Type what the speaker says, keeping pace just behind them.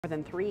More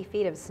than 3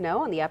 feet of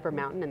snow on the upper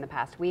mountain in the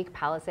past week.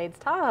 Palisades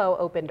Tahoe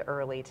opened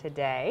early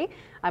today.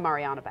 I'm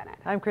Ariana Bennett.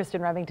 I'm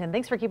Kristen Revington.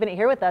 Thanks for keeping it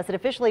here with us. It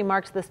officially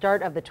marks the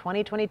start of the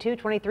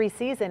 2022-23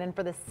 season, and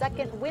for the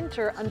second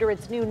winter under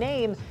its new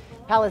name,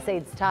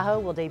 Palisades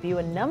Tahoe will debut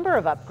a number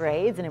of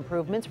upgrades and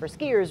improvements for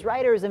skiers,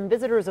 riders, and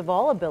visitors of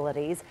all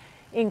abilities,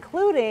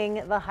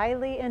 including the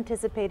highly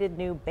anticipated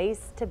new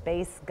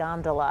base-to-base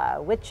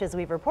gondola, which, as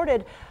we've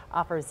reported,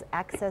 offers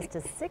access to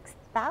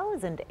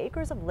 6,000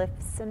 acres of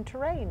lifts and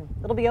terrain.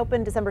 It'll be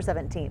open December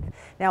 17th.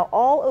 Now,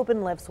 all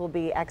open lifts will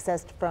be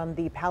accessed from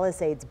the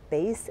Palisades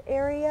base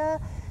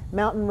area.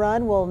 Mountain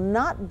Run will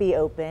not be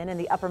open, and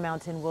the upper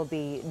mountain will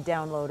be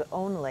download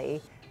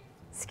only.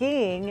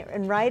 Skiing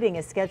and riding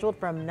is scheduled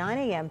from 9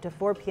 a.m. to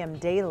 4 p.m.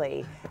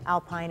 daily.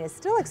 Alpine is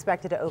still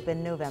expected to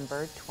open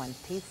November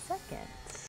 22nd.